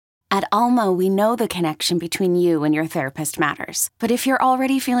At Alma, we know the connection between you and your therapist matters. But if you're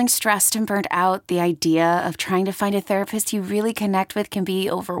already feeling stressed and burnt out, the idea of trying to find a therapist you really connect with can be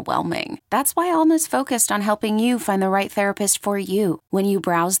overwhelming. That's why Alma's focused on helping you find the right therapist for you. When you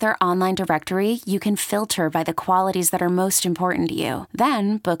browse their online directory, you can filter by the qualities that are most important to you.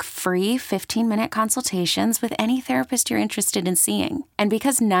 Then book free 15-minute consultations with any therapist you're interested in seeing. And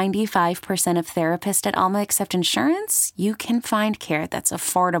because 95% of therapists at Alma accept insurance, you can find care that's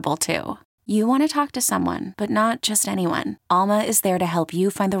affordable too. You want to talk to someone, but not just anyone. Alma is there to help you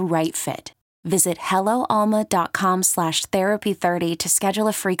find the right fit. Visit helloalma.com/therapy30 to schedule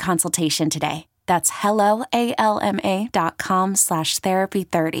a free consultation today. That's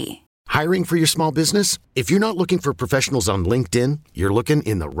helloalma.com/therapy30. Hiring for your small business? If you're not looking for professionals on LinkedIn, you're looking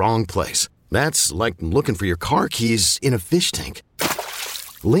in the wrong place. That's like looking for your car keys in a fish tank.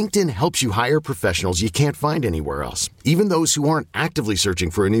 LinkedIn helps you hire professionals you can't find anywhere else, even those who aren't actively searching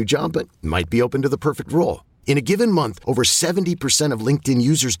for a new job but might be open to the perfect role. In a given month, over 70% of LinkedIn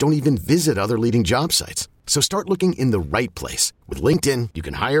users don't even visit other leading job sites. So start looking in the right place. With LinkedIn, you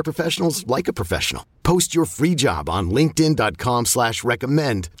can hire professionals like a professional. Post your free job on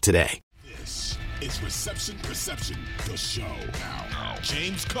linkedin.com/recommend today. This is Reception Perception, the show. Now,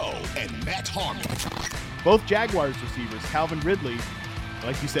 James Cole and Matt Harmon. Both Jaguars receivers, Calvin Ridley.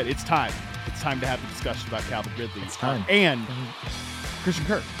 Like you said, it's time. It's time to have the discussion about Calvin Ridley. It's time. And Christian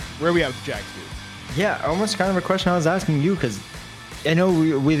Kirk. Where are we at with the Jags, dude? Yeah, almost kind of a question I was asking you, because I know when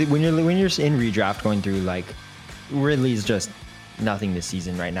you're in redraft going through, like, Ridley's just nothing this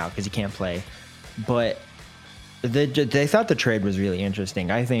season right now because he can't play. But they thought the trade was really interesting.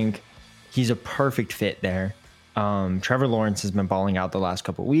 I think he's a perfect fit there. Trevor Lawrence has been balling out the last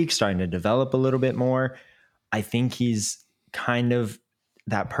couple of weeks, starting to develop a little bit more. I think he's kind of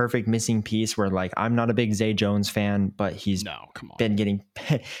that perfect missing piece where, like, I'm not a big Zay Jones fan, but he's been getting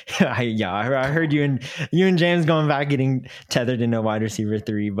I heard you and James going back getting tethered in a wide receiver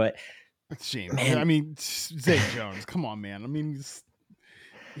 3, but man, I mean, Zay Jones, come on, man. I mean,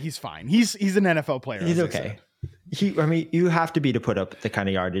 he's fine. He's an NFL player. He's okay. You have to be to put up the kind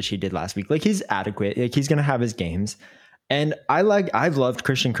of yardage he did last week. Like, he's adequate. Like, he's gonna have his games. And I've loved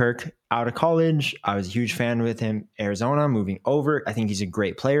Christian Kirk out of college. I was a huge fan with him. Arizona, moving over. I think he's a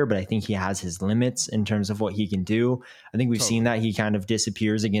great player, but I think he has his limits in terms of what he can do. I think we've seen that he kind of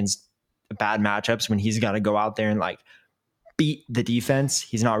disappears against bad matchups when he's got to go out there and, like, beat the defense.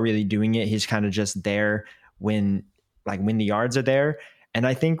 He's not really doing it. He's kind of just there when the yards are there. And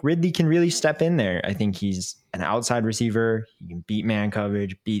I think Ridley can really step in there. I think he's an outside receiver. He can beat man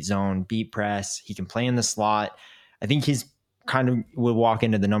coverage, beat zone, beat press. He can play in the slot. I think he's kind of will walk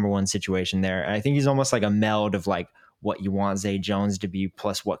into the number one situation there. And I think he's almost like a meld of, like, what you want Zay Jones to be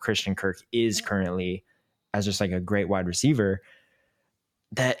plus what Christian Kirk is currently as just, like, a great wide receiver.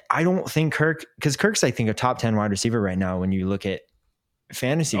 That I don't think because Kirk's, I think, a top 10 wide receiver right now when you look at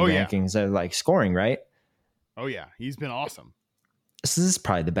fantasy rankings of, like, scoring, right? Oh, yeah. He's been awesome. This is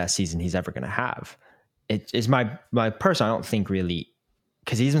probably the best season he's ever going to have. It is my personal, I don't think really,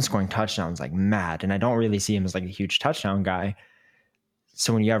 because he's been scoring touchdowns like mad, and I don't really see him as, like, a huge touchdown guy.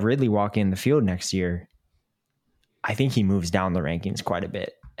 So when you have Ridley walk in the field next year, I think he moves down the rankings quite a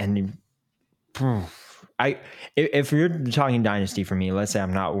bit. And if you're talking dynasty for me, let's say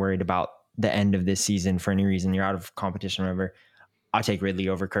I'm not worried about the end of this season for any reason, you're out of competition or whatever, I'll take Ridley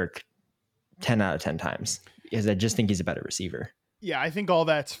over Kirk 10 out of 10 times because I just think he's a better receiver. Yeah, I think all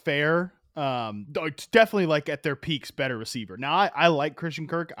that's fair. It's definitely, like, at their peaks, better receiver. Now, I like Christian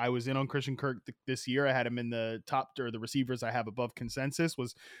Kirk. I was in on Christian Kirk this year. I had him in the top, or the receivers I have above consensus.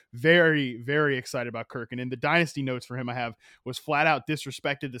 Was very, very excited about Kirk. And in the dynasty notes for him, I have was flat out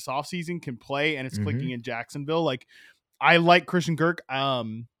disrespected this offseason, can play, and it's clicking in Jacksonville. Like, I like Christian Kirk.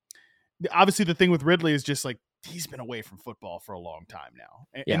 Obviously, the thing with Ridley is just, like, he's been away from football for a long time now,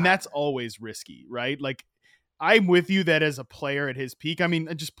 and that's always risky, right? Like, I'm with you that as a player at his peak, I mean,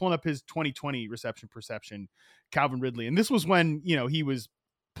 just pulling up his 2020 reception perception, Calvin Ridley. And this was when, he was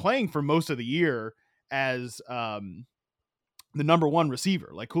playing for most of the year as the number one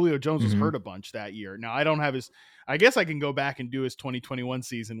receiver. Like, Julio Jones was hurt a bunch that year. Now, I don't have I guess I can go back and do his 2021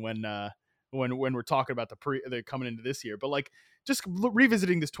 season when we're talking about the coming into this year. But, like, just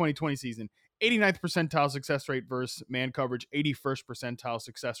revisiting this 2020 season, 89th percentile success rate versus man coverage, 81st percentile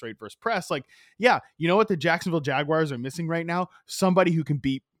success rate versus press. Like, yeah, you know what the Jacksonville Jaguars are missing right now? Somebody who can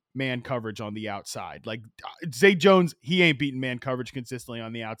beat man coverage on the outside. Like, Zay Jones, he ain't beating man coverage consistently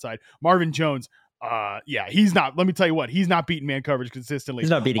on the outside. Marvin Jones, Yeah, he's not. Let me tell you what, he's not beating man coverage consistently. He's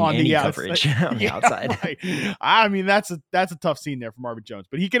not beating on any the coverage on the outside. Right. I mean, that's a tough scene there for Marvin Jones,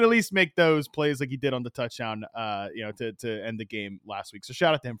 but he can at least make those plays like he did on the touchdown, to end the game last week. So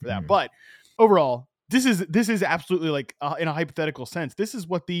shout out to him for that. But overall, this is absolutely like in a hypothetical sense. This is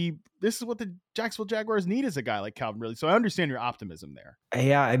what the Jacksonville Jaguars need is a guy like Calvin Ridley. So I understand your optimism there.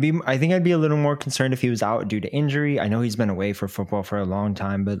 Yeah, I think I'd be a little more concerned if he was out due to injury. I know he's been away for football for a long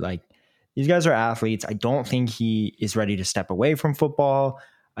time, but like, these guys are athletes. I don't think he is ready to step away from football.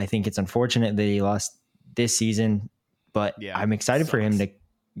 I think it's unfortunate that he lost this season, but I'm excited for him to.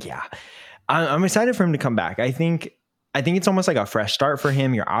 Yeah, I'm excited for him to come back. I think it's almost like a fresh start for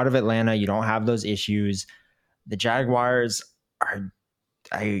him. You're out of Atlanta. You don't have those issues. The Jaguars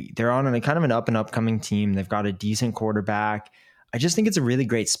they're on a kind of an up and upcoming team. They've got a decent quarterback. I just think it's a really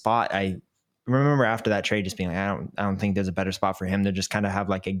great spot. I remember after that trade just being like, I don't think there's a better spot for him to just kind of have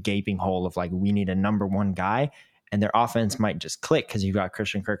like a gaping hole of like, we need a number one guy, and their offense might just click because you've got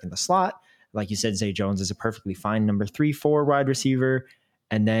Christian Kirk in the slot. Like you said, Zay Jones is a perfectly fine number 3-4 wide receiver.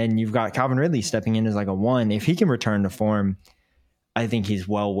 And then you've got Calvin Ridley stepping in as like a 1. If he can return to form, I think he's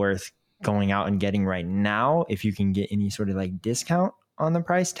well worth going out and getting right now if you can get any sort of like discount on the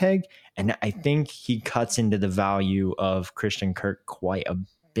price tag. And I think he cuts into the value of Christian Kirk quite a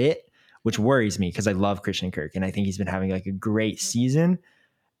bit, which worries me because I love Christian Kirk and I think he's been having like a great season.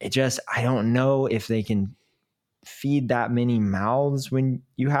 I don't know if they can feed that many mouths when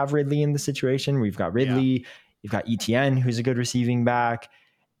you have Ridley in the situation. We've got Ridley, you've got ETN, who's a good receiving back,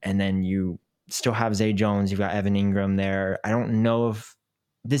 and then you still have Zay Jones. You've got Evan Ingram there. I don't know if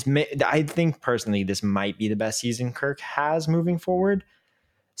I think personally this might be the best season Kirk has moving forward.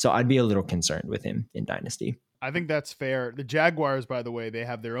 So I'd be a little concerned with him in Dynasty. I think that's fair. The Jaguars, by the way, they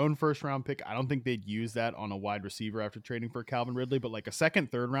have their own first round pick. I don't think they'd use that on a wide receiver after trading for Calvin Ridley, but like a second,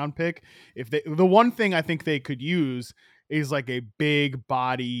 third round pick. The one thing I think they could use is like a big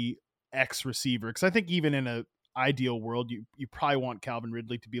body X receiver. Because I think even in a ideal world, you probably want Calvin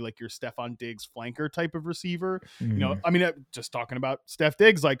Ridley to be like your Stephon Diggs flanker type of receiver. Mm-hmm. I mean, just talking about Steph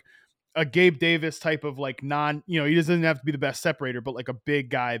Diggs, like a Gabe Davis type of like he doesn't have to be the best separator, but like a big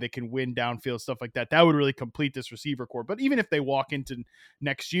guy that can win downfield, stuff like that. That would really complete this receiver core. But even if they walk into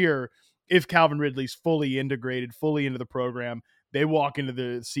next year, if Calvin Ridley's fully integrated, fully into the program, they walk into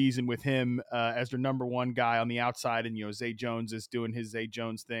the season with him as their number one guy on the outside. And, Zay Jones is doing his Zay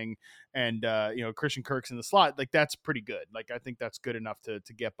Jones thing. And, Christian Kirk's in the slot. Like, that's pretty good. Like, I think that's good enough to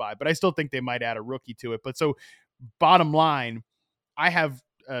get by. But I still think they might add a rookie to it. But so bottom line, I have,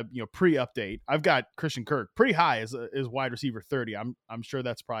 pre-update, I've got Christian Kirk pretty high as wide receiver 30. I'm sure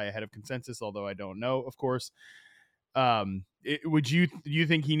that's probably ahead of consensus, although I don't know, of course. Do you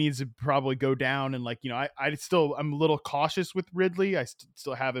think he needs to probably go down? And I'm a little cautious with Ridley. I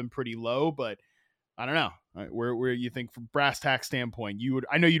still have him pretty low, but I don't know where you think from brass tack standpoint,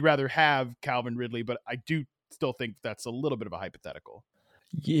 I know you'd rather have Calvin Ridley, but I do still think that's a little bit of a hypothetical.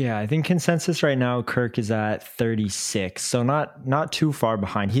 Yeah, I think consensus right now, Kirk is at 36, so not too far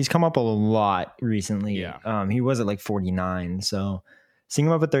behind. He's come up a lot recently. Yeah. He was at like 49, so seeing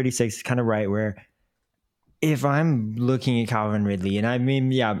him up at 36 is kind of right where if I'm looking at Calvin Ridley, and I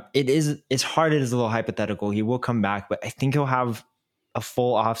mean, it's hard. It is a little hypothetical. He will come back, but I think he'll have a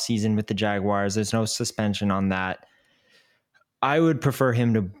full off season with the Jaguars. There's no suspension on that. I would prefer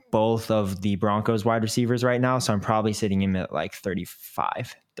him to both of the Broncos wide receivers right now. So I'm probably sitting him at like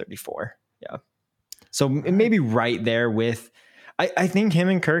 35, 34. Yeah. So maybe right there with, I think him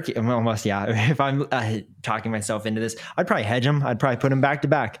and Kirk, almost, if I'm talking myself into this, I'd probably hedge him. I'd probably put him back to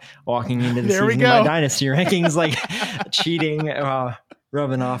back walking into the season of my Dynasty rankings, like cheating,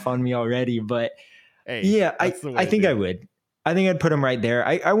 rubbing off on me already. But I think I would. I think I'd put him right there.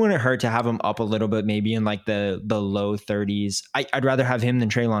 I wouldn't hurt to have him up a little bit, maybe in like the low 30s. I'd rather have him than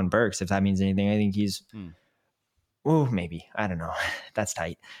Treylon Burks, if that means anything. I think he's, maybe. I don't know. That's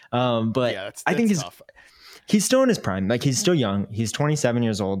tight. But that's I think he's still in his prime. Like, he's still young. He's 27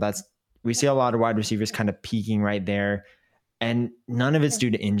 years old. We see a lot of wide receivers kind of peaking right there, and none of it's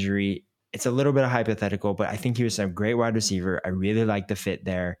due to injury. It's a little bit of hypothetical, but I think he was a great wide receiver. I really like the fit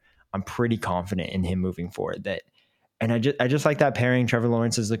there. I'm pretty confident in him moving forward. And I just like that pairing. Trevor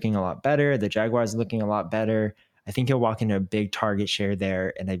Lawrence is looking a lot better. The Jaguars are looking a lot better. I think he'll walk into a big target share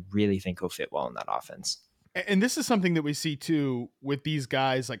there, and I really think he'll fit well in that offense. And this is something that we see too with these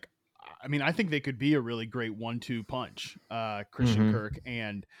guys. Like, I mean, I think they could be a really great 1-2 punch. Christian Kirk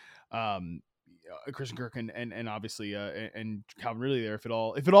and and obviously and Calvin Ridley there. If it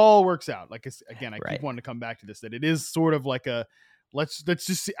all works out, like, again, I keep wanting to come back to this, that it is sort of like a, let's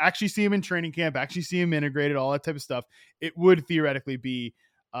just actually see him in training camp, actually see him integrated, all that type of stuff. It would theoretically be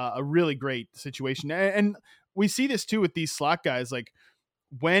a really great situation. And we see this too with these slot guys. Like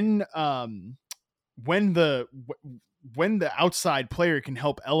when the outside player can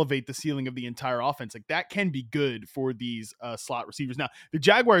help elevate the ceiling of the entire offense, like that can be good for these slot receivers. Now, the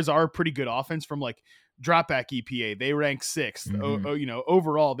Jaguars are a pretty good offense from like dropback EPA. They rank 6th.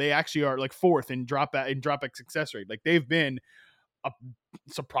 Overall, they actually are like 4th in dropback success rate. Like they've been a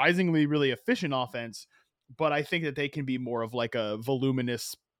surprisingly really efficient offense, but I think that they can be more of like a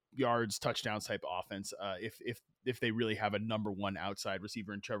voluminous yards, touchdowns type offense if they really have a number one outside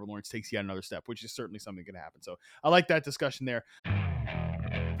receiver and Trevor Lawrence takes yet another step, which is certainly something that can happen. So I like that discussion there.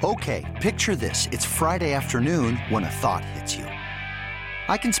 Okay, picture this. It's Friday afternoon when a thought hits you.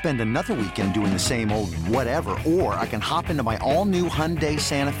 I can spend another weekend doing the same old whatever, or I can hop into my all-new Hyundai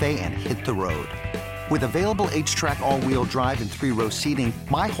Santa Fe and hit the road. With available H-Track all-wheel drive and 3-row seating,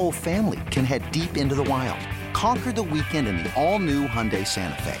 my whole family can head deep into the wild. Conquer the weekend in the all-new Hyundai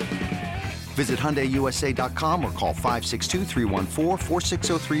Santa Fe. Visit HyundaiUSA.com or call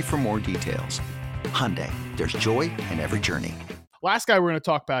 562-314-4603 for more details. Hyundai, there's joy in every journey. Last guy we're going to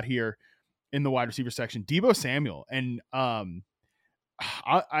talk about here in the wide receiver section, Deebo Samuel. And I'm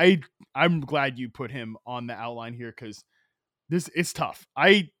glad you put him on the outline here because this is tough.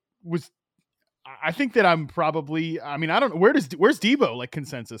 I think that I'm probably, I don't know, where's Deebo like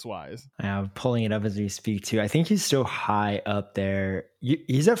consensus wise? I'm pulling it up as we speak too. I think he's still high up there.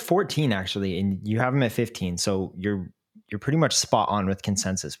 He's at 14 actually, and you have him at 15. So you're pretty much spot on with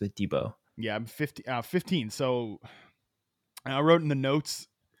consensus with Deebo. Yeah, I'm 15. So I wrote in the notes,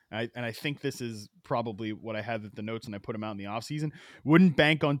 and I think this is probably what I had at the notes when I put him out in the offseason. Wouldn't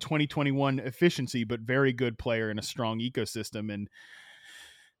bank on 2021 efficiency, but very good player in a strong ecosystem. And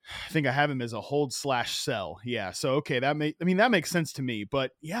I think I have him as a hold/sell. Yeah. So, okay. That makes sense to me,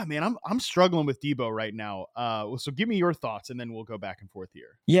 but yeah, man, I'm struggling with Deebo right now. So give me your thoughts and then we'll go back and forth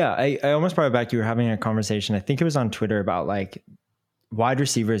here. Yeah. I almost brought it back. You were having a conversation. I think it was on Twitter about like wide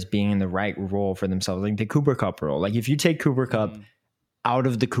receivers being in the right role for themselves. Like the Cooper Kupp role. Like if you take Cooper Kupp out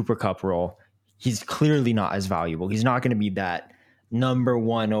of the Cooper Kupp role, he's clearly not as valuable. He's not going to be that number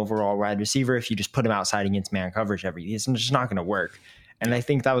one overall wide receiver. If you just put him outside against man coverage it's just not going to work. And I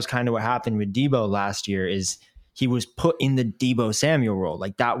think that was kind of what happened with Deebo last year is he was put in the Deebo Samuel role.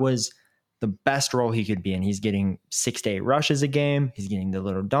 Like that was the best role he could be in. He's getting 6 to 8 rushes a game. He's getting the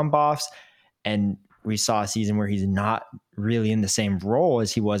little dump offs. And we saw a season where he's not really in the same role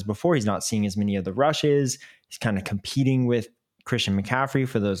as he was before. He's not seeing as many of the rushes. He's kind of competing with Christian McCaffrey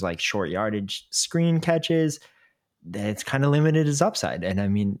for those like short yardage screen catches. It's kind of limited his upside. And I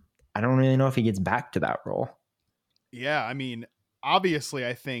don't really know if he gets back to that role. Yeah. Obviously,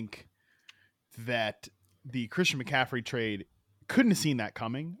 I think that the Christian McCaffrey trade couldn't have seen that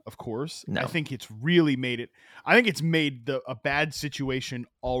coming, of course. No. I think it's really made a bad situation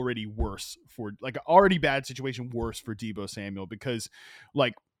already worse for Deebo Samuel because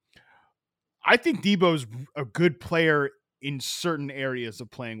like I think Deebo's a good player in certain areas of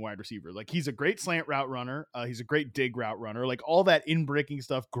playing wide receiver. Like he's a great slant route runner. He's a great dig route runner, like all that in breaking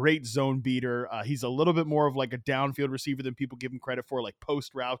stuff, great zone beater. He's a little bit more of like a downfield receiver than people give him credit for, like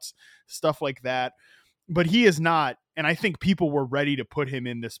post routes, stuff like that. But he is not. And I think people were ready to put him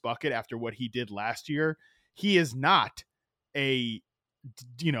in this bucket after what he did last year. He is not a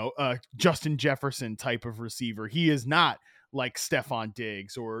Justin Jefferson type of receiver. He is not like Stephon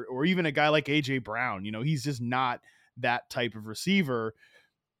Diggs or even a guy like AJ Brown. He's just not that type of receiver.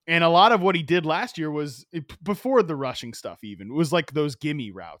 And a lot of what he did last year was before the rushing stuff, even it was like those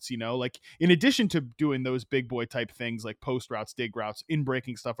gimme routes, like in addition to doing those big boy type things like post routes, dig routes, in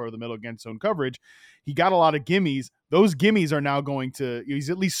breaking stuff over the middle against zone coverage, he got a lot of gimmies. Those gimmies are now he's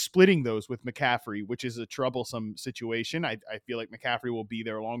at least splitting those with McCaffrey, which is a troublesome situation. I feel like McCaffrey will be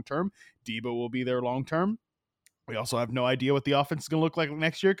there long-term. Deebo will be there long-term. We also have no idea what the offense is going to look like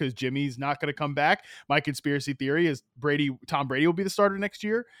next year because Jimmy's not going to come back. My conspiracy theory is Tom Brady will be the starter next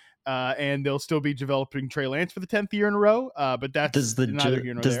year, and they'll still be developing Trey Lance for the 10th year in a row. But that's neither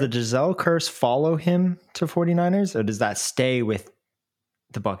here nor there. Does the Giselle curse follow him to 49ers, or does that stay with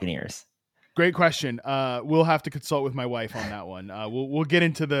the Buccaneers? Great question. We'll have to consult with my wife on that one. We'll get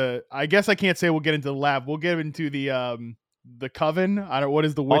into I guess I can't say we'll get into the lab. We'll get into the coven. I don't. What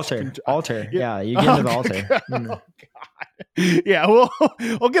is the witch? Altar. Yeah, you get into the altar. God. Yeah,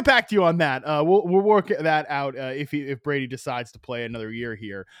 we'll get back to you on that. We'll work that out if Brady decides to play another year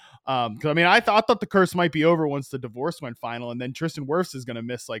here. Because I thought the curse might be over once the divorce went final, and then Tristan Wirfs is going to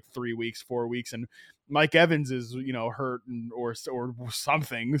miss like 3 weeks, 4 weeks, and Mike Evans is hurt or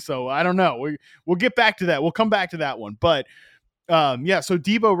something. So I don't know. We'll get back to that. We'll come back to that one. But so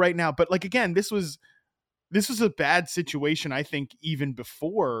Deebo right now. But like again, this was this was a bad situation, I think, even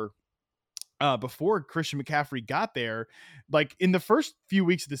before Christian McCaffrey got there. Like in the first few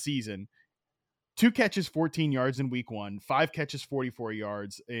weeks of the season, 2 catches, 14 yards in week 1, 5 catches, 44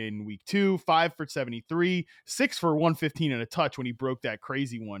 yards in week 2, 5 for 73, 6 for 115 and a touch when he broke that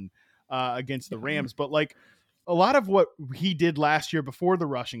crazy one against the Rams. But like a lot of what he did last year before the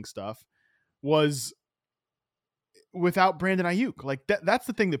rushing stuff was without Brandon Ayuk. Like that's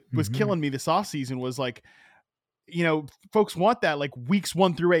the thing that was killing me this offseason was like, you know, folks want that like weeks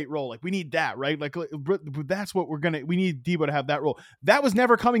 1 through 8 role. Like we need that, right? Like that's what we need Deebo to have that role. That was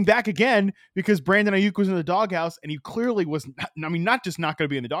never coming back again because Brandon Ayuk was in the doghouse and he clearly was not just not going to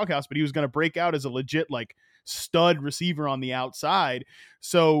be in the doghouse, but he was going to break out as a legit like stud receiver on the outside.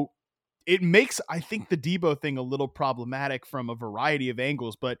 So it makes, I think, the Deebo thing a little problematic from a variety of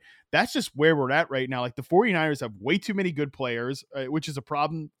angles, but that's just where we're at right now. Like the 49ers have way too many good players, which is a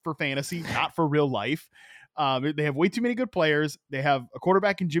problem for fantasy, not for real life. They have way too many good players. They have a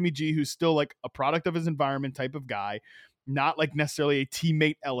quarterback in Jimmy G who's still like a product of his environment type of guy, not like necessarily a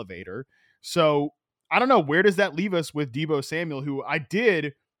teammate elevator. So I don't know, where does that leave us with Deebo Samuel, who I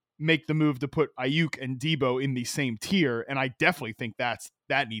did make the move to put Ayuk and Deebo in the same tier, and I definitely think that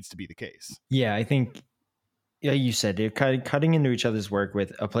needs to be the case. Yeah, I think, yeah, you said they're cutting into each other's work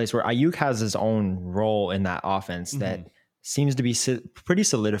with a place where Ayuk has his own role in that offense that seems to be pretty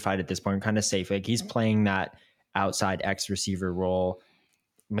solidified at this point, kind of safe. Like he's playing that outside X receiver role.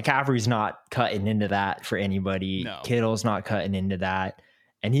 McCaffrey's not cutting into that for anybody. No. Kittle's not cutting into that,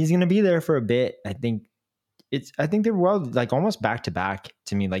 and he's going to be there for a bit. I think they're like almost back to back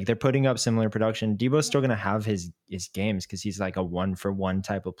to me. Like they're putting up similar production. Deebo's still going to have his games because he's like a 1-for-1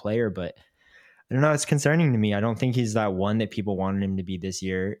 type of player, but I don't know. It's concerning to me. I don't think he's that one that people wanted him to be this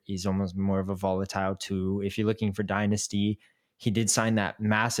year. He's almost more of a volatile 2. If you're looking for dynasty, he did sign that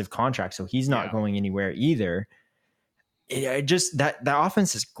massive contract, so he's not going anywhere either. That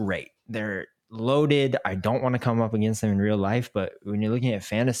offense is great. They're loaded. I don't want to come up against them in real life, but when you're looking at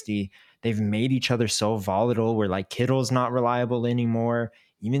fantasy, they've made each other so volatile where like Kittle's not reliable anymore.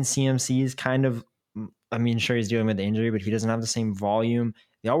 Even CMC is kind of, I mean, sure he's dealing with the injury, but he doesn't have the same volume.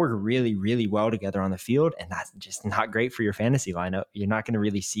 They all work really, really well together on the field, and that's just not great for your fantasy lineup. You're not going to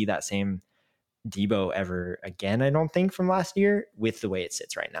really see that same Deebo ever again, I don't think, from last year with the way it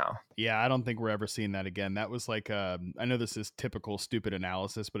sits right now. Yeah, I don't think we're ever seeing that again. That was like, I know this is typical stupid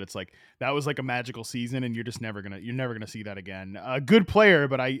analysis, but it's like that was like a magical season, and you're never gonna see that again. A good player,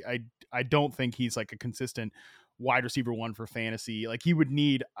 but I don't think he's like a consistent wide receiver 1 for fantasy. Like he would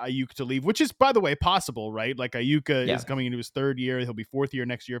need Ayuk to leave, which is, by the way, possible, right? Like Ayuk is coming into his 3rd year. He'll be 4th year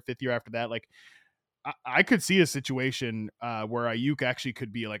next year, 5th year after that. Like I could see a situation where Ayuk actually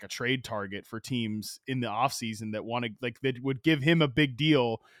could be like a trade target for teams in the offseason that want to, like, that would give him a big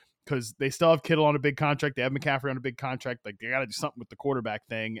deal because they still have Kittle on a big contract. They have McCaffrey on a big contract. Like they got to do something with the quarterback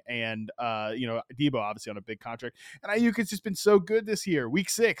thing. And, Deebo obviously on a big contract. And Ayuk has just been so good this year. Week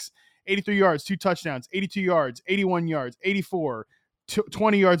 6, 83 yards, 2 touchdowns, 82 yards, 81 yards, 84,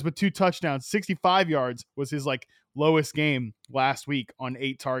 20 yards with 2 touchdowns, 65 yards was his like lowest game last week on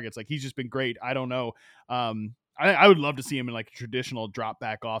 8 targets. Like he's just been great. I don't know. I would love to see him in like a traditional drop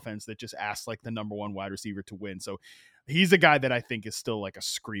back offense that just asks like the number 1 wide receiver to win. So he's a guy that I think is still like a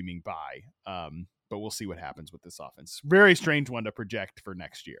screaming buy. But we'll see what happens with this offense. Very strange one to project for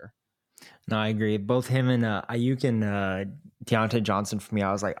next year. No, I agree. Both him and Ayuk and Deontay Johnson for me,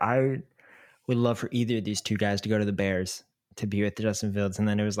 I was like, I would love for either of these 2 guys to go to the Bears to be with Justin Fields. And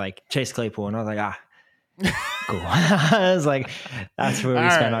then it was like Chase Claypool. And I was like, cool. I was like, that's where we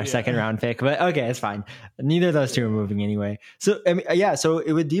spent our 2nd round pick. But okay, it's fine. Neither of those 2 are moving anyway. So, I mean, yeah.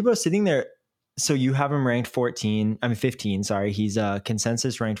 So with Deebo sitting there, so you have him ranked 15. Sorry. He's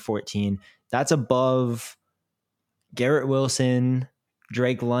consensus ranked 14. That's above Garrett Wilson,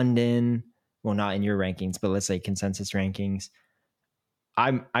 Drake London. Well, not in your rankings, but let's say consensus rankings.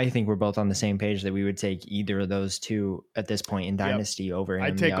 I think we're both on the same page that we would take either of those 2 at this point in Dynasty over him.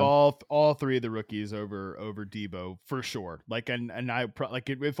 I'd take all 3 of the rookies over Deebo for sure. Like, and I like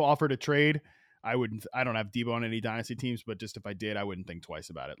if offered a trade, I don't have Deebo on any Dynasty teams, but just if I did, I wouldn't think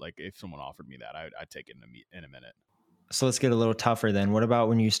twice about it. Like if someone offered me that, I'd take it in a minute. So let's get a little tougher then. What about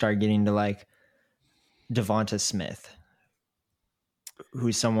when you start getting to like Devonta Smith,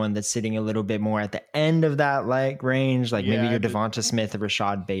 who's someone that's sitting a little bit more at the end of that like range, like maybe your Devonta Smith or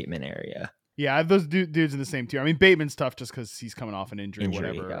Rashad Bateman area? Yeah, I have those dudes in the same tier. I mean, Bateman's tough just because he's coming off an injury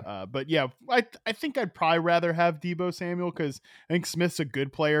whatever. Yeah. But yeah, I think I'd probably rather have Deebo Samuel because I think Smith's a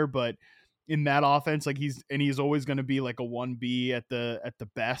good player, but in that offense, like he's always going to be like a 1B at the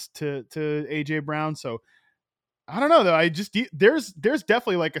best to AJ Brown. So I don't know though. There's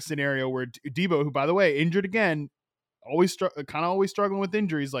definitely like a scenario where Deebo, who by the way injured again, always struggling with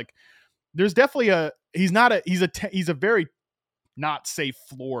injuries. Like there's definitely he's a very not safe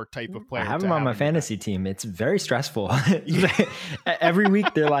floor type of player. I have him on my fantasy team. It's very stressful. Every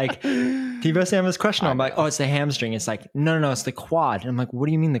week they're like, Deebo Samuel's questionable. I'm like, oh, it's the hamstring. It's like, no, it's the quad. And I'm like, what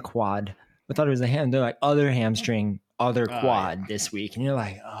do you mean the quad? I thought it was the ham. They're like, other hamstring, other quad this week. And you're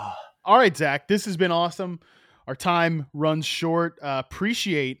like, oh. All right, Zach, this has been awesome. Our time runs short.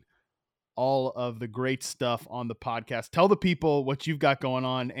 Appreciate all of the great stuff on the podcast. Tell the people what you've got going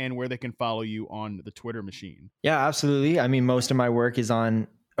on and where they can follow you on the Twitter machine. Yeah, absolutely. I mean, most of my work is on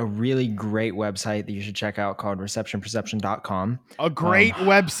a really great website that you should check out called receptionperception.com. A great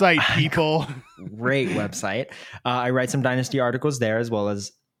website, people. Great website. I write some Dynasty articles there, as well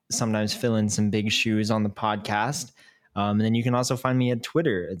as sometimes fill in some big shoes on the podcast. And then you can also find me at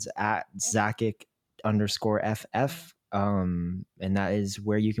Twitter. It's at Zakic_FF. And that is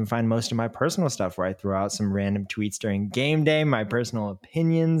where you can find most of my personal stuff, where I throw out some random tweets during game day, my personal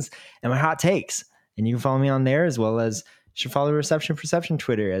opinions, and my hot takes. And you can follow me on there, as well as you should follow Reception Perception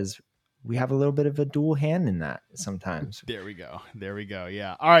Twitter, as we have a little bit of a dual hand in that sometimes. There we go.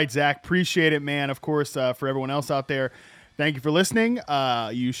 Yeah. All right, Zach, appreciate it, man. Of course, for everyone else out there, thank you for listening.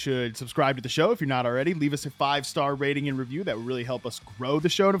 You should subscribe to the show if you're not already. Leave us a 5-star rating and review. That would really help us grow the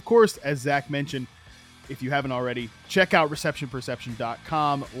show. And of course, as Zach mentioned, if you haven't already, check out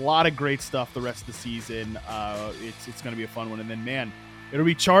receptionperception.com. A lot of great stuff the rest of the season. It's going to be a fun one. And then, man, it'll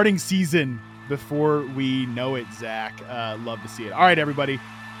be charting season before we know it, Zach. Love to see it. All right, everybody.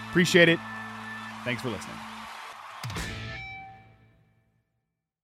 Appreciate it. Thanks for listening.